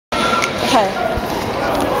Okay.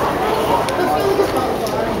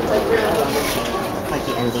 Like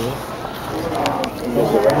the ND.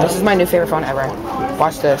 This is my new favorite phone ever.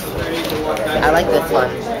 Watch this. I like this one.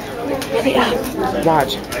 Yeah.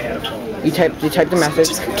 Watch. You type the message.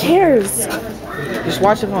 Just who cares? Just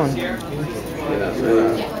watch the phone.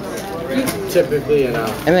 Typically, you know.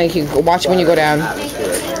 And then you can watch when you go down.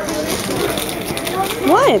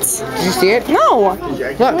 What? Did you see it? No.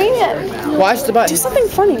 Look. Wait. Watch the button. Do something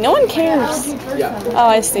funny. No one cares. Oh,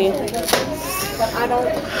 I see.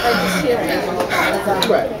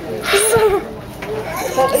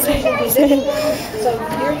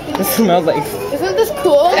 It smells like. Isn't this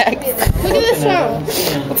cool? Look at this room.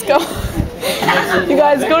 Let's go. You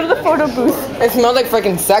guys, go to the photo booth. It smells like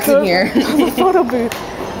freaking sex in here. The photo booth.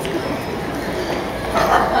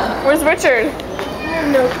 Where's Richard? I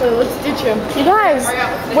have no clue. Let's ditch him. You guys,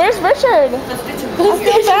 where's Richard? I feel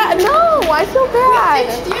bad. No, I feel bad.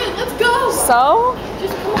 Dude, let's go. So?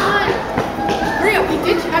 Just come on. Hurry up. We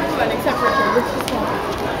ditch everyone except Richard. Let's just go.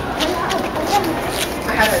 I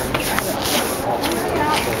have it.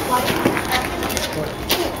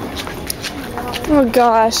 Oh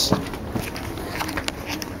gosh.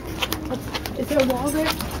 Is there a wall there?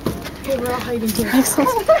 Okay, we're all hiding here.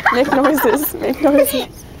 Make noises. Make noises.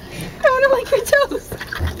 I want to lick your toes.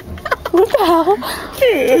 What the hell?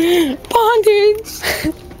 Bondage.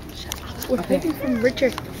 We're hiding from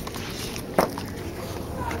Richard.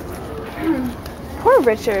 Poor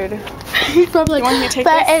Richard. He's probably like, You want me to take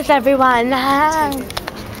where this? is everyone?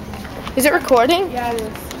 Is it recording? Yeah, it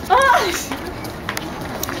is.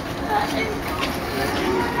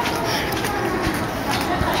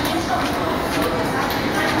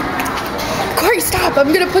 Korey, stop!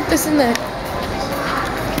 I'm gonna put this in there.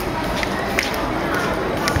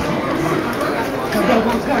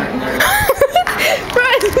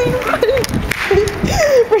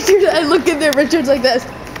 Richard, I look in there. Richard's like this.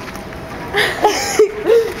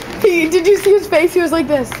 Did you see his face? He was like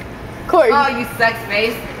this. Korey. Oh, you sex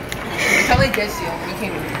face. I totally ditched you.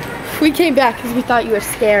 We came back because we thought you were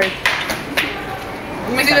scared.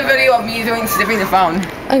 Let me see the video of me sniffing the phone.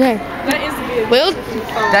 Okay. That is the video. Will?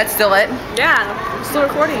 That's still it? Yeah, I'm still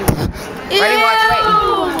recording. Ready, watch,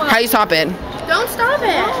 wait. How you stop it? Don't stop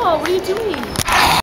it. Oh, what are you doing?